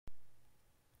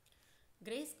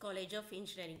Grace College of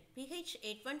Engineering, PH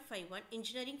 8151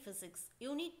 Engineering Physics,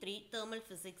 Unit 3 Thermal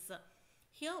Physics.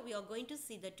 Here we are going to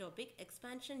see the topic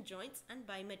expansion joints and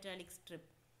bimetallic strip.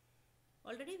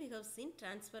 Already we have seen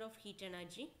transfer of heat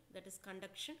energy, that is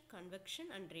conduction, convection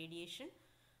and radiation,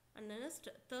 and next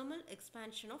thermal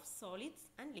expansion of solids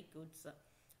and liquids.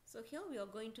 So here we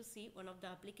are going to see one of the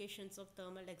applications of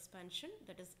thermal expansion,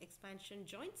 that is expansion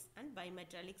joints and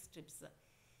bimetallic strips.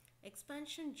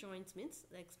 Expansion joints means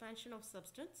the expansion of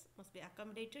substance must be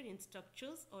accommodated in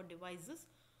structures or devices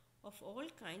of all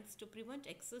kinds to prevent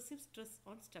excessive stress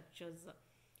on structures.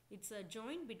 It's a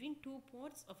joint between two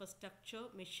parts of a structure,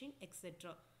 machine,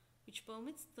 etc., which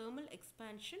permits thermal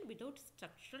expansion without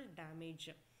structural damage.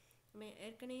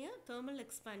 Thermal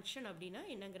expansion அப்படினா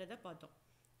என்னங்கறத பார்த்தோம்.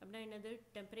 அப்படினா என்னது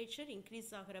temperature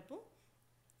increase ஆகறப்போ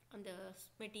அந்த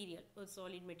material ஒரு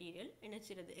solid material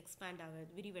என்னச்சிரது expand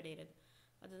ஆகிறது விரிவடைகிறது.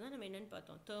 அதுதான் நம்ம என்னன்னு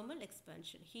பார்த்தோம் thermal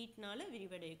expansion ஹீட்னால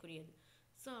விரிவடையக்கூடியது.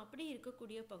 ஸோ அப்படி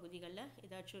இருக்கக்கூடிய பகுதிகளில்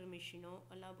ஏதாச்சும் ஒரு மிஷினோ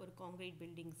அல்ல ஒரு காங்கிரீட்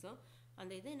பில்டிங்ஸோ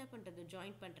அந்த இதை என்ன பண்ணுறது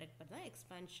ஜாயின் பண்ணுறதுக்கு பேர் தான்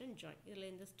எக்ஸ்பான்ஷன் ஜாயின். இதில்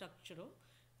இந்த ஸ்ட்ரக்சரோ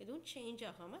எதுவும் சேஞ்ச்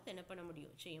ஆகாமல் அதை என்ன பண்ண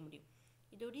முடியும் செய்ய முடியும்.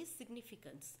 இதோடைய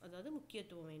சிக்னிஃபிகன்ஸ் அதாவது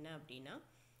முக்கியத்துவம் என்ன அப்படின்னா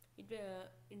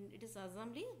it is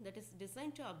assembly that is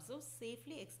designed to observe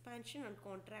safely expansion and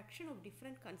contraction of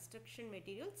different construction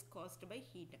materials caused by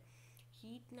heat.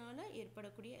 ஹீட்னால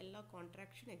ஏற்படக்கூடிய எல்லா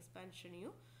கான்ட்ராக்ஷன்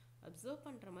எக்ஸ்பான்ஷனையும் அப்சர்வ்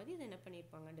பண்ணுற மாதிரி இதை என்ன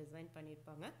பண்ணியிருப்பாங்க டிசைன்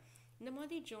பண்ணியிருப்பாங்க. இந்த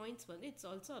மாதிரி ஜாயின்ட்ஸ் வந்து it's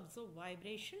also observe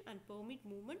vibration and permit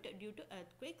movement due to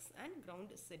earthquakes and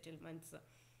ground settlements.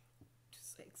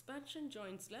 Expansion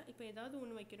ஜாயின்ட்ஸில் இப்போ ஏதாவது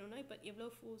ஒன்று வைக்கணும்னா இப்போ எவ்வளோ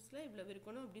ஃபோர்ஸில் இவ்வளோ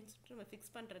இருக்கணும் அப்படின்னு சொல்லிட்டு நம்ம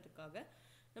ஃபிக்ஸ் பண்ணுறதுக்காக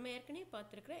நம்ம ஏற்கனவே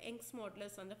பார்த்துருக்குற யங்ஸ்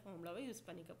மாடுலஸ் அந்த ஃபார்முலாவை யூஸ்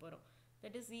பண்ணிக்க போகிறோம்.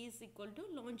 That is E is equal to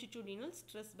longitudinal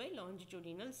stress by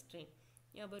longitudinal strain.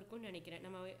 ஞாபகம் இருக்கும்னு நினைக்கிறேன்.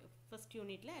 நம்ம ஃபர்ஸ்ட்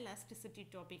யூனிட்டில் எலாஸ்டிசிட்டி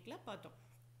டாப்பிக்கில் பார்த்தோம்.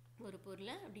 ஒரு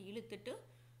பொருளை அப்படி இழுத்துட்டு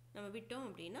நம்ம விட்டோம்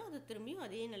அப்படின்னா அது திரும்பியும்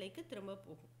அதே நிலைக்கு திரும்ப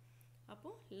போகும்.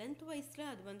 அப்போது லென்த் வைஸில்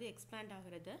அது வந்து எக்ஸ்பேண்ட்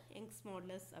ஆகிறத யங்ஸ்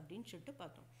மாடுலஸ் அப்படின்னு சொல்லிட்டு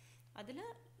பார்த்தோம். அதில்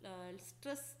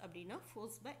ஸ்ட்ரெஸ் அப்படின்னா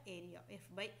force by area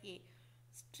F/A.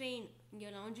 Strain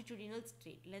இங்கே லாஞ்சிடியூடினல்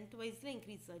ஸ்ட்ரெயின் லென்த் வைஸில்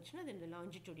இன்க்ரீஸ் ஆச்சுன்னா அது இந்த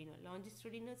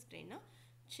longitudinal ஸ்ட்ரெயின்னா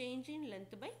change in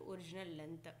length by original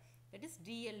length, that is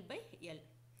dL/L,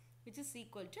 which is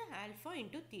equal to alpha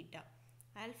into theta.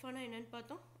 ஆல்ஃபானா என்னன்னு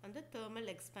பார்த்தோம் அந்த thermal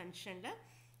expansionல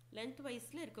லென்த்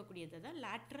வைஸில் இருக்கக்கூடியது தான்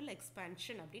lateral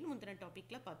expansion அப்படின்னு முந்தின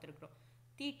டாப்பிக்கில் பார்த்துருக்குறோம்.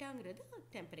 தீட்டாங்கிறது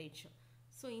டெம்பரேச்சர்.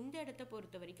 ஸோ இந்த இடத்த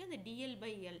பொறுத்த வரைக்கும் அந்த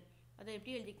dL/L அதை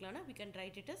எப்படி எழுதிக்கலாம்னா we can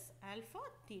write it as alpha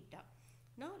theta.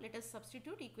 Now let us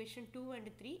substitute equation 2 and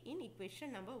 3 in equation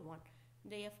number 1.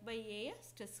 இந்த F/A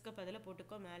ஸ்ட்ரெஸ்க்கு பதிலாக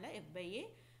போட்டுக்கோ மேலே F/A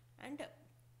and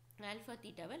alpha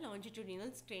theta why longitudinal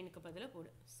strainக்கு பதிலாக போடு.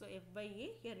 So F/A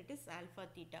here it is alpha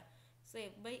theta. So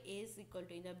F/A is equal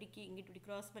to இந்த அப்படி இங்கிட்டு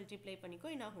cross multiply பண்ணிக்கோ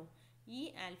என்ன ஆகும் E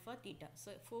alpha theta.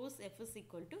 So force F is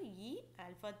equal to E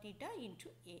alpha theta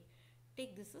into A.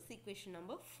 Take this as equation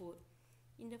number 4.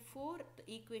 இந்த 4th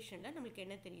equationல நம்மளுக்கு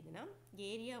என்ன தெரியுதுன்னா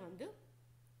ஏரியா வந்து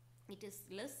it is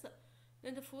less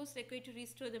then the force required to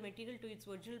restore the material to its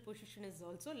original position is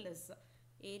also less.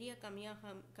 Area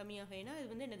கம்மியாக ஏன்னா இது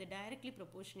வந்து என்னது டைரக்ட்லி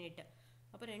ப்ரொபோர்ஷனேட்.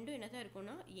 அப்போ ரெண்டும் என்னதான்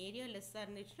இருக்கும்னா ஏரியா லெஸ்ஸாக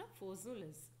இருந்துச்சுன்னா ஃபோர்ஸும்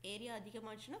லெஸ், ஏரியா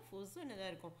அதிகமாச்சுன்னா ஃபோர்ஸும்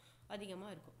என்னதான் இருக்கும்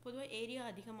அதிகமாக இருக்கும். பொதுவாக ஏரியா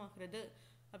அதிகமாகிறது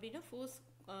அப்படின்னா ஃபோர்ஸ்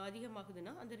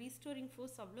அதிகமாகுதுன்னா அந்த ரீஸ்டோரிங்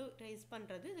ஃபோர்ஸ் அவ்வளோ ரைஸ்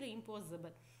பண்ணுறது இதில்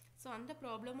இம்பாசிபிள். ஸோ அந்த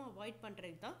ப்ராப்ளமை அவாய்ட்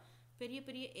பண்ணுறதுக்கு தான் பெரிய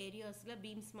பெரிய ஏரியாஸில்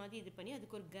பீம்ஸ் மாதிரி இது பண்ணி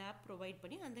அதுக்கு ஒரு கேப் ப்ரொவைட்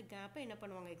பண்ணி அந்த கேப்பை என்ன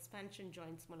பண்ணுவாங்க எக்ஸ்பான்ஷன்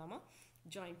ஜாயின்ட்ஸ் மூலமாக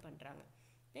ஜாயின் பண்ணுறாங்க.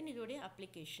 தென் இதோடைய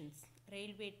அப்ளிகேஷன்ஸ்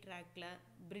ரயில்வே ட்ராக்ல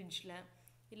பிரிட்ஜில்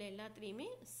இதில் எல்லாத்துலேயுமே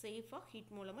சேஃபாக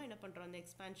ஹீட் மூலமாக என்ன பண்ணுறோம் அந்த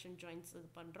எக்ஸ்பான்ஷன் ஜாயின்ட்ஸ் இது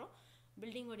பண்ணுறோம்.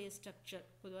 பில்டிங்கோடைய ஸ்ட்ரக்சர்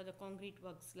பொதுவாக அந்த காங்க்ரீட்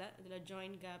ஒர்க்ஸில் இதில்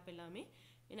ஜாயிண்ட் கேப் எல்லாமே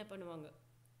என்ன பண்ணுவாங்க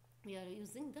we are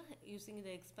using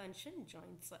the expansion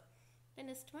joints. The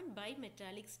next one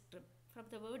bimetallic strip. From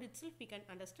the word itself we can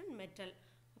understand metal.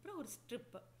 அப்புறம் ஒரு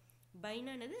ஸ்ட்ரிப்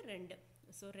பைனானது ரெண்டு.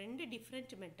 ஸோ ரெண்டு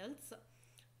டிஃப்ரெண்ட் மெட்டல்ஸ்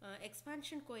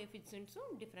எக்ஸ்பான்ஷன்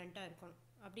கோஎஃபிஷியன்ட்ஸும் டிஃப்ரெண்ட்டாக இருக்கணும்.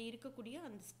 அப்படி இருக்கக்கூடிய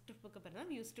அந்த ஸ்ட்ரிப்புக்கு பேர்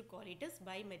தான் use to call it as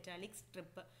bimetallic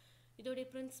strip. இதோடைய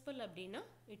பிரின்சிபல் அப்படின்னா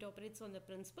it operates on the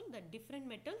principal that different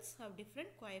metals have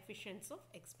different coefficients of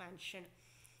expansion.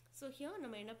 So here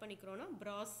நம்ம என்ன பண்ணிக்கிறோன்னா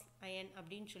பிராஸ் அயன்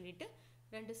அப்படின்னு சொல்லிட்டு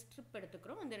ரெண்டு ஸ்ட்ரிப்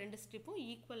எடுத்துக்கிறோம். அந்த ரெண்டு ஸ்ட்ரிப்பும்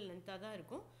ஈக்குவல் லென்த்தாக தான்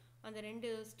இருக்கும். அந்த ரெண்டு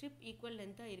ஸ்ட்ரிப் ஈக்குவல்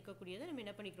லென்த்தாக இருக்கக்கூடியதை நம்ம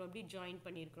என்ன பண்ணிக்கிறோம் அப்படி ஜாயின்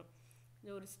பண்ணியிருக்கிறோம். இந்த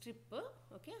ஒரு ஸ்ட்ரிப்பு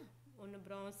ஓகே ஒன்று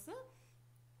பிராஸு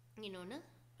இன்னொன்று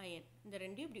அயன் இந்த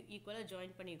ரெண்டையும் இப்படி ஈக்குவலாக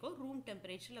ஜாயின் பண்ணியிருக்கோம். ரூம்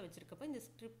டெம்பரேச்சரில் வச்சுருக்கப்போ இந்த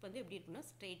ஸ்ட்ரிப் வந்து எப்படி இருக்குன்னா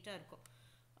ஸ்ட்ரெயிட்டாக இருக்கும்.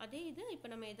 அதே இது இப்போ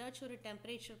நம்ம ஏதாச்சும் ஒரு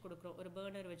டெம்பரேச்சர் கொடுக்குறோம் ஒரு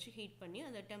பர்னர் வச்சு ஹீட் பண்ணி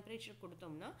அந்த டெம்பரேச்சர்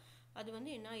கொடுத்தோம்னா அது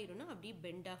வந்து என்ன ஆயிரும்னா அப்படியே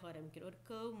பெண்ட் ஆக ஆரம்பிக்கிறோம். ஒரு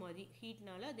கர்வ் மாதிரி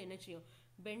ஹீட்னால அது என்ன செய்யும்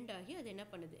பெண்ட் ஆகி அது என்ன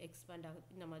பண்ணுது எக்ஸ்பேண்ட் ஆகுது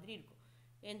இந்த மாதிரி இருக்கும்.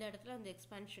 எந்த இடத்துல அந்த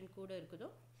எக்ஸ்பான்ஷன் கூட இருக்குதோ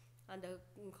அந்த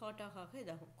ஹாட்டாக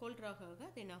இதாகும், கோல்டராக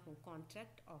அது என்னாகும்,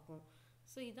 கான்ட்ராக்ட் ஆகும்.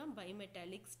 ஸோ இதுதான்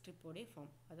பைமெட்டாலிக் ஸ்ட்ரிப்போடைய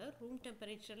ஃபார்ம். அதாவது ரூம்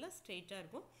டெம்பரேச்சரில் ஸ்ட்ரெயிட்டாக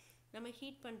இருக்கும், நம்ம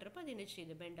ஹீட் பண்ணுறப்ப அது என்ன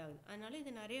செய்யுது, பெண்ட் ஆகுது. அதனால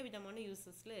இது நிறைய விதமான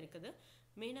யூசஸில் இருக்குது.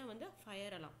 மெயினாக வந்து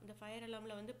ஃபயர் அலாம். இந்த ஃபயர்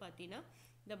அலாமில் வந்து பார்த்தீங்கன்னா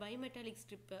இந்த பைமெட்டாலிக்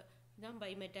ஸ்ட்ரிப்பு இதுதான்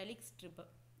பைமெட்டாலிக் ஸ்ட்ரிப்பு.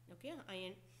 Okay,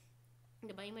 iron.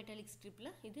 இந்த பைமெட்டாலிக்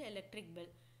ஸ்ட்ரிப்பில் இது எலக்ட்ரிக்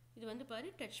பெல். இது வந்து பாரு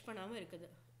டச் பண்ணாமல் இருக்குது.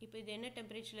 இப்போ இது என்ன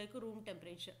டெம்பரேச்சரில் இருக்குது, ரூம்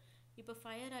டெம்பரேச்சர். இப்போ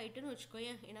ஃபயர் ஆகிட்டுன்னு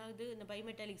வச்சுக்கோயேன், என்னாகுது, இந்த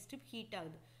பைமெட்டாலிக் ஸ்ட்ரிப் ஹீட்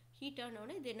ஆகுது. ஹீட்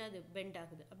ஆனோடனே இது என்னது, பெண்ட்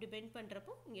ஆகுது. அப்படி பெண்ட்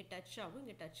பண்ணுறப்போ இங்கே டச் ஆகும்,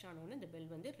 இங்கே டச் ஆனோடனே இந்த பெல்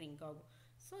வந்து ரிங் ஆகும்.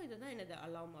 ஸோ இதுதான் என்னது,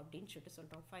 அலாம் அப்படின்னு சொல்லிட்டு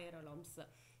சொல்கிறோம், ஃபயர் அலார்ம்ஸ்.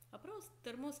 அப்புறம்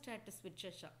தெர்மோஸ்டாட்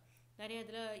ஸ்விட்சஸாக நிறைய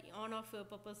இதில் ஆன் ஆஃப்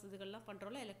பர்பஸ் இதுகள்லாம்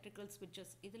பண்ணுறோம்ல, எலக்ட்ரிக்கல்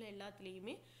ஸ்விட்சஸ். இதில்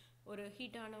எல்லாத்துலேயுமே ஒரு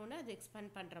ஹீட் ஆனவுடனே அது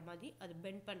எக்ஸ்பேண்ட் பண்ணுற மாதிரி, அது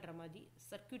பெண்ட் பண்ணுற மாதிரி,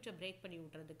 சர்க்யூட்டை பிரேக் பண்ணி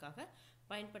விட்றதுக்காக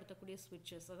பயன்படுத்தக்கூடிய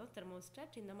ஸ்விட்சஸ் தான்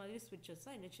தெர்மோஸ்டாட். இந்த மாதிரி ஸ்விட்சஸ்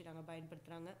தான் என்ன செய்கிறாங்க,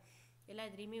 பயன்படுத்துகிறாங்க. எல்லா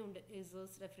இதுலேயுமே உண்டு.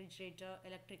 ஏசர்ஸ், refrigerator,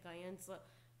 electric ions,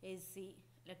 AC,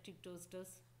 electric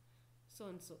toasters, so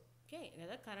and so. Okay,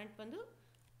 அதாவது கரண்ட் வந்து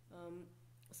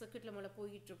சர்க்யூட்டில் மேலே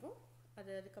போயிட்டுருக்கும்.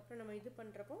 அதுக்கப்புறம் நம்ம இது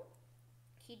பண்ணுறப்போ,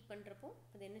 ஹீட் பண்ணுறப்போ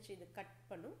அது என்ன செய்யுது, கட்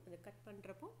பண்ணும். அது கட்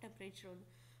பண்ணுறப்போ டெம்பரேச்சர் வந்து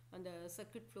அந்த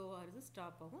சர்க்யூட் ஃப்ளோ ஆகிறது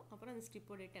ஸ்டாப் ஆகும். அப்புறம் அந்த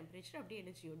ஸ்ட்ரிப்போடைய டெம்பரேச்சர் அப்படியே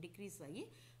என்ன செய்யும், டிக்ரீஸ் ஆகி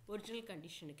ஒரிஜினல்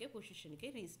கண்டிஷனுக்கே, பொசிஷனுக்கே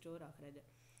ரீஸ்டோர் ஆகிறது.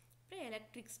 அப்புறம்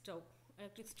எலக்ட்ரிக் ஸ்டவ்.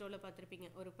 எலக்ட்ரிக் ஸ்டவ்வில் பார்த்துருப்பீங்க,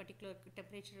 ஒரு பர்டிகுலர்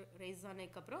டெம்பரேச்சர் ரைஸ்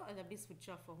ஆனதுக்கப்புறம் அது அப்படியே ஸ்விட்ச்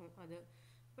ஆஃப் ஆகும் அது.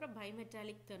 அப்புறம்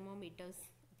பைமெட்டாலிக் தெர்மோமீட்டர்ஸ்.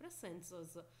 அப்புறம்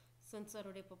சென்சர்ஸ்.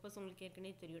 சென்சாரோடைய பர்பஸ் உங்களுக்கு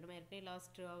ஏற்கனவே தெரியும். நம்ம ஏற்கனவே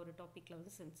லாஸ்ட் ஒரு டாப்பிக்கில்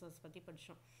வந்து சென்சார்ஸ் பற்றி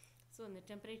படித்தோம். ஸோ அந்த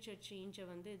டெம்பரேச்சர் சேஞ்சை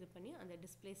வந்து இது பண்ணி அந்த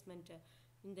டிஸ்பிளேஸ்மெண்ட்டை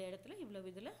இந்த இடத்துல இவ்வளோ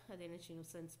இதில் அதை என்ன செய்யணும்,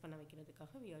 சென்ஸ் பண்ண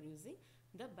வைக்கிறதுக்காக we are using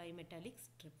the bimetallic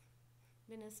strip.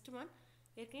 The next one,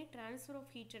 ஏற்கனவே ட்ரான்ஸ்ஃபர்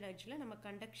ஆஃப் ஹீட் எனர்ஜியில் நம்ம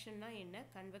கண்டக்ஷன்னா என்ன,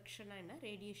 கன்வெக்ஷன்னா என்ன,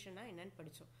 ரேடியேஷன்னா என்னன்னு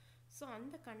படித்தோம். ஸோ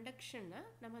அந்த கண்டக்ஷனை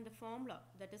நம்ம அந்த formula,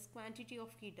 that is quantity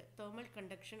of heat, thermal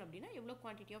conduction அப்படின்னா எவ்வளோ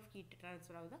குவான்டிட்டி ஆஃப் ஹீட்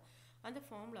ட்ரான்ஸ்ஃபர் ஆகுதோ அந்த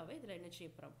ஃபார்முலாவை இதில் என்ன செய்ய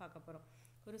போகிறோம், பார்க்க போகிறோம்.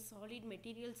 ஒரு சாலிட்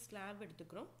மெட்டீரியல் ஸ்லாப்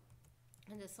எடுத்துக்கிறோம்.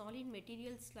 அந்த சாலிட்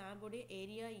மெட்டீரியல் ஸ்லாபோடைய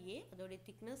ஏரியா ஏ, அதோடைய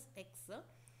திக்னஸ் எக்ஸ்.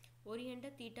 ஒரு எண்டை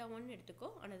θ1 எடுத்துக்கோ,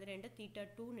 அனதர் எண்டை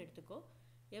θ2ன்னு எடுத்துக்கோ.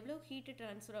 எவ்வளோ ஹீட்டு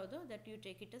ட்ரான்ஸ்ஃபர் ஆகுதோ that you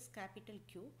take it as capital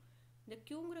Q. இந்த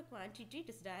Qங்கிற quantity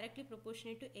it is directly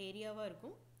proportionate to ஏரியாவாக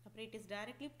இருக்கும். அப்புறம் it is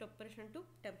directly proportional to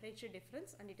temperature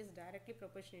difference and it is directly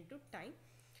proportionate to time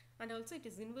and also it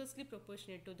is inversely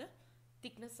proportionate to the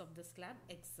thickness of the slab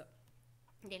X.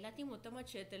 இது எல்லாத்தையும் மொத்தமாக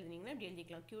சேர்த்து எழுதினீங்கன்னா இப்படி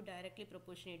எழுதிக்கலாம், Q directly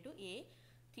proportionate to A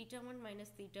θ1 minus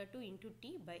θ2 into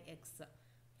T by X.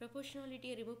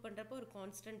 ப்ரொபோர்ஷனாலிட்டியை remove பண்ணுறப்போ ஒரு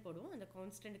constant போடுவோம். அந்த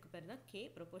கான்ஸ்டன்ட்டுக்கு பேர் தான் K,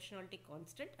 ப்ரொபோர்ஷனாலிட்டி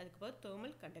கான்ஸ்டன்ட். அதுக்கு பேர்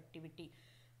தெர்மல் கண்டக்டிவிட்டி.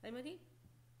 அது மாதிரி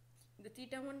இந்த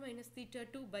θ1 minus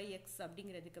θ2 by X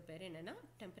அப்படிங்கிறதுக்கு பேர் என்னென்னா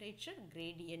டெம்பரேச்சர்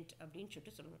கிரேடியன்ட் அப்படின்னு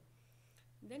சொல்லிட்டு சொல்லுவோம்.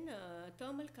 தென்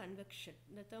தெர்மல் கன்வெக்ஷன்.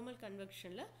 இந்த தெர்மல்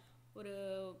கன்வெக்ஷனில் ஒரு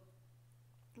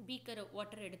பீக்கர்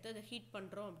வாட்டர் எடுத்து அதை ஹீட்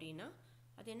பண்ணுறோம் அப்படின்னா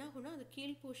அது என்ன ஆகும்னா, அது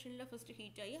கீழ் போர்ஷனில் ஃபஸ்ட்டு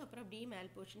ஹீட் ஆகி அப்புறம் அப்படியே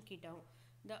மேல் போர்ஷன் ஹீட் ஆகும்.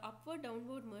 இந்த அப்வர்ட்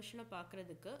டவுன்வர்ட் மோஷனை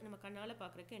பார்க்குறதுக்கு, நம்ம கண்ணால்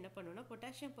பார்க்குறதுக்கு என்ன பண்ணணும்னா,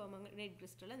 பொட்டாசியம் பெர்மாங்கனேட்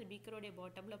கிறிஸ்டலை அந்த பீக்கரோடைய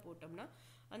பாட்டமில் போட்டோம்னா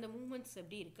அந்த மூமெண்ட்ஸ்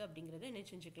எப்படி இருக்குது அப்படிங்கிறத என்ன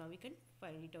செஞ்சுக்கலாம், we can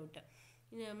find it out.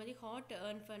 இந்த மாதிரி ஹாட்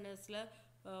ஏர்ன் ஃபர்னஸில்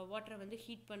வாட்டரை வந்து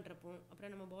ஹீட் பண்ணுறப்போ,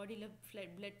 அப்புறம் நம்ம பாடியில்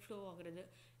பிளட் ஃப்ளோ ஆகுறது,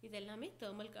 இது எல்லாமே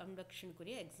தெர்மல்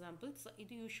கன்வெக்ஷனுக்குரிய எக்ஸாம்பிள்ஸ்.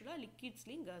 இது யூஸ்வலாக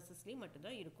லிக்விட்ஸ்லேயும் கேஸஸ்லேயும்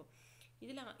மட்டும்தான் இருக்கும்.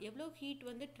 இதில் எவ்வளோ ஹீட்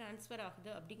வந்து ட்ரான்ஸ்ஃபர்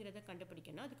ஆகுது அப்படிங்கிறத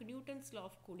கண்டுபிடிக்கணும். அதுக்கு நியூட்டன்ஸ் லா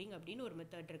ஆஃப் கூலிங் அப்படின்னு ஒரு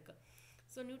மெத்தட் இருக்குது.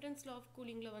 ஸோ நியூட்டன்ஸ் லா ஆஃப்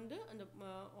கூலிங்கில் வந்து அந்த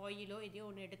ஆயிலோ எதையோ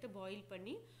ஒன்று எடுத்து பாயில்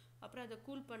பண்ணி அப்புறம் அதை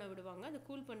கூல் பண்ண விடுவாங்க. அதை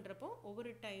கூல் பண்ணுறப்போ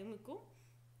ஒவ்வொரு டைமுக்கும்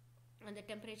அந்த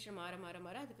டெம்பரேச்சர் மாற மாற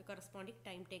மாற அதுக்கு கரஸ்பாண்டிங்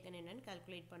டைம் டேக்கன் என்னன்னு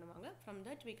கால்குலேட் பண்ணுவாங்க. From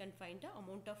that we can find the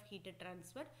amount of heated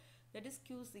transfer, that is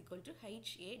Q is equal to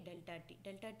HA delta T.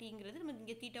 Delta டிங்கிறது நம்ம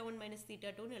இங்கே θ1 minus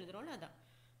θ2ன்னு எழுதுகிறோம்ல, அதான்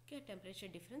ஓகே.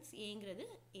 டெம்பரேச்சர் டிஃப்ரென்ஸ், ஏங்கிறது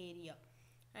ஏரியா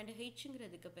அண்ட்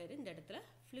ஹெச்ங்கிறதுக்கு பேர் இந்த இடத்துல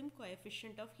ஃபிலிம்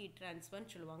கோஎஃபிஷியன்ட் ஆஃப் ஹீட்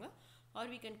ட்ரான்ஸ்ஃபர்னு சொல்லுவாங்க. R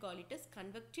we can call it as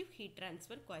convective heat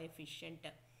transfer coefficient.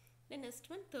 The next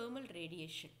one, thermal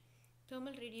radiation.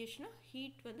 Thermal radiation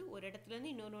heat வந்து ஒரு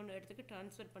இடத்துலேருந்து இன்னொன்று இடத்துக்கு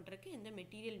ட்ரான்ஸ்ஃபர் பண்ணுறதுக்கு எந்த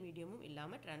மெட்டீரியல் மீடியமும்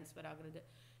இல்லாமல் ட்ரான்ஸ்ஃபர் ஆகுறது.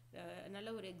 நல்ல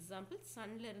ஒரு எக்ஸாம்பிள்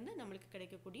சன்லேருந்து நம்மளுக்கு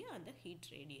கிடைக்கக்கூடிய அந்த ஹீட்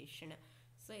ரேடியேஷனை.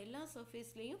 ஸோ எல்லா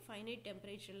சர்ஃபேஸ்லேயும் ஃபைனைட்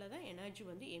டெம்பரேச்சரில் தான் எனர்ஜி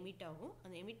வந்து எமிட் ஆகும்.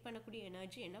 அந்த எமிட் பண்ணக்கூடிய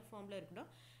எனர்ஜி என்ன ஃபார்மில் இருக்குன்னா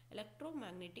எலக்ட்ரோ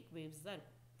மேக்னெட்டிக் வேவ்ஸ் தான்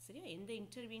இருக்கும். சரியா, எந்த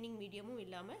இன்டர்வீனிங் மீடியமும்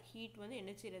இல்லாமல் ஹீட் வந்து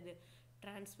என்ன செய்கிறது,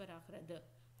 ட்ரான்ஸ்ஃபர் ஆகிறது.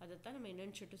 அதைத்தான் நம்ம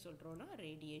என்னன்னு சொல்லிட்டு சொல்கிறோன்னா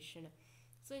ரேடியேஷன்.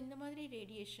 ஸோ இந்த மாதிரி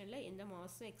ரேடியேஷனில் எந்த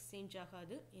மாஸும் எக்ஸ்சேஞ்ச்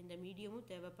ஆகாது, எந்த மீடியமும்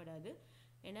தேவைப்படாது.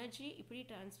 எனர்ஜி இப்படி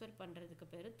ட்ரான்ஸ்ஃபர் பண்ணுறதுக்கு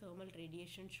பேர் தெர்மல்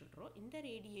ரேடியேஷன் சொல்கிறோம். இந்த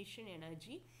ரேடியேஷன்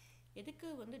எனர்ஜி எதுக்கு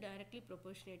வந்து டைரக்ட்லி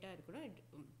ப்ரொபோர்ஷனேட்டாக இருக்குன்னா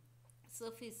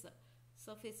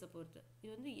சர்ஃபேஸை பொறுத்து.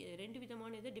 இது வந்து ரெண்டு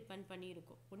விதமான இதை டிபெண்ட்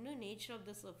பண்ணியிருக்கும். ஒன்று நேச்சர் ஆஃப்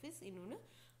த சர்ஃபேஸ், இன்னொன்று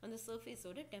அந்த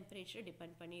சர்ஃபேஸோட டெம்பரேச்சரை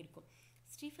டிபெண்ட் பண்ணியிருக்கும்.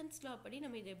 ஸ்டீஃபன்ஸ் லா படி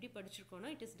நம்ம இதை எப்படி படிச்சிருக்கோம்னா,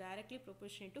 it is directly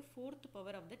proportionate to 4th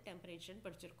power of the டெம்பரேச்சர்னு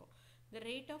படிச்சிருக்கோம். த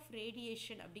ரேட் ஆஃப்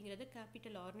ரேடியேஷன் அப்படிங்கிறது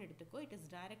கேபிட்டல் ஆர்னு எடுத்துக்கோ. It is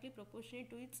directly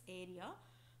proportionate to it's area.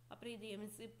 அப்புறம் இது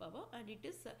emissive power and it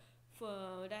is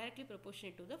directly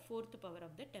proportionate to the 4th power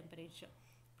of the temperature.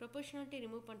 Proportionality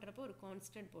remove பண்ணுறப்போ ஒரு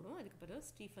constant போடுவோம். அதுக்கு பிறகு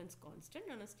ஸ்டீஃபன்ஸ் கான்ஸ்டன்ட்,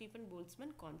 ஆனால் ஸ்டீஃபன்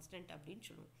போல்ட்ஸ்மேன் கான்ஸ்டன்ட் அப்படின்னு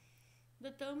சொல்லுவோம். இந்த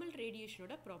தேர்மல்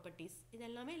ரேடியேஷனோட ப்ராப்பர்ட்டிஸ் இது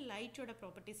எல்லாமே லைட்டோட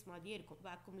ப்ராப்பர்ட்டிஸ் மாதிரியே இருக்கும்.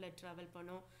 வேக்யூமில் ட்ராவல்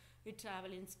பண்ணோம், it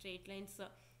travel in straight lines,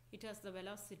 it has the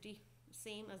velocity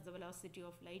same as the velocity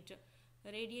of light.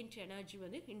 Radiant energy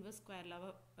வந்து இன்வெர்ஸ் ஸ்கொயர் லாவை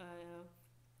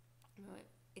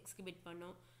எக்ஸ்கிபிட்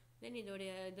பண்ணோம். தென்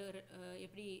இதோடைய இது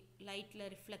எப்படி லைட்டில்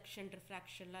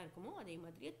ரிஃப்ராக்ஷன்லாம் இருக்குமோ அதே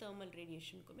மாதிரியே தேர்மல்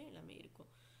ரேடியேஷனுக்குமே எல்லாமே இருக்கும்.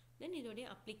 தென் இதோடைய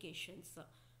அப்ளிகேஷன்ஸ்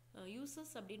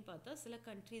யூசஸ் அப்படின்னு பார்த்தா சில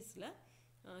கண்ட்ரீஸில்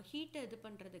ஹீட்டை இது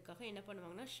பண்ணுறதுக்காக என்ன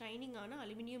பண்ணுவாங்கன்னா, ஷைனிங்கான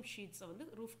அலுமினியம் ஷீட்ஸை வந்து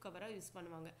ரூஃப் கவராக யூஸ்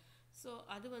பண்ணுவாங்க. ஸோ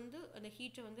அது வந்து அந்த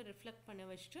ஹீட்டை வந்து ரிஃப்ளெக்ட் பண்ண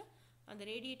வச்சுட்டு அந்த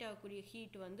ரேடியேட் ஆகக்கூடிய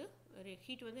ஹீட்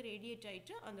வந்து ரேடியேட்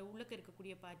ஆகிட்டு அந்த உள்ளக்க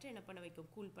இருக்கக்கூடிய பார்ட்டை என்ன பண்ண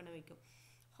வைக்கும், கூல் பண்ண வைக்கும்.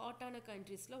 ஹாட்டான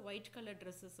கண்ட்ரீஸில் ஒயிட் கலர்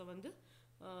ட்ரெஸ்ஸஸை வந்து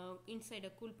இன்சைடை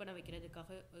கூல் பண்ண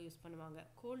வைக்கிறதுக்காக யூஸ் பண்ணுவாங்க.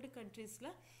 கோல்டு கண்ட்ரீஸில்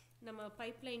நம்ம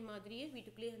பைப்லைன் மாதிரியே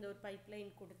வீட்டுக்குள்ளேயே அந்த ஒரு பைப்லைன்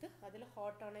கொடுத்து அதில்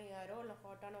ஹாட்டான ஏரோ இல்லை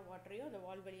ஹாட்டான வாட்டரையோ அந்த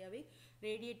வால் வழியாகவே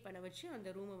ரேடியேட் பண்ண வச்சு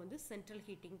அந்த ரூமை வந்து சென்ட்ரல்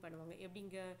ஹீட்டிங் பண்ணுவாங்க. எப்படி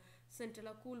இங்கே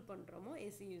சென்ட்ரலாக கூல் பண்ணுறோமோ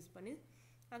ஏசி யூஸ் பண்ணி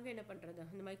அங்கே என்ன பண்ணுறது,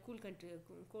 அந்த மாதிரி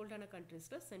கோல்டான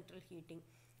கண்ட்ரீஸில் சென்ட்ரல் ஹீட்டிங்.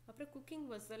 அப்புறம் குக்கிங்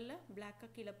வெசலில் பிளாக்காக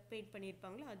கீழே பெயிண்ட்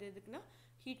பண்ணியிருப்பாங்களா, அது எதுக்குன்னா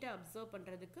ஹீட்டை அப்சர்வ்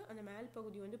பண்ணுறதுக்கு. அந்த மேல்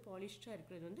பகுதி வந்து பாலிஷ்டாக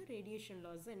இருக்கிறது வந்து ரேடியேஷன்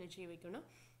லாஸை என்ன செய்ய வைக்கணும்,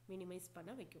 மினிமைஸ்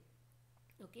பண்ண வைக்கும்.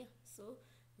 ஓகே, ஸோ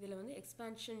இதில் வந்து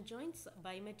expansion joints,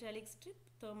 bimetallic strip,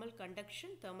 thermal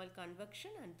conduction, thermal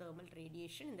convection and thermal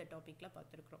radiation இந்த டாப்பிக்கில்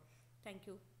பார்த்துருக்குறோம்.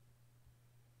 தேங்க்யூ.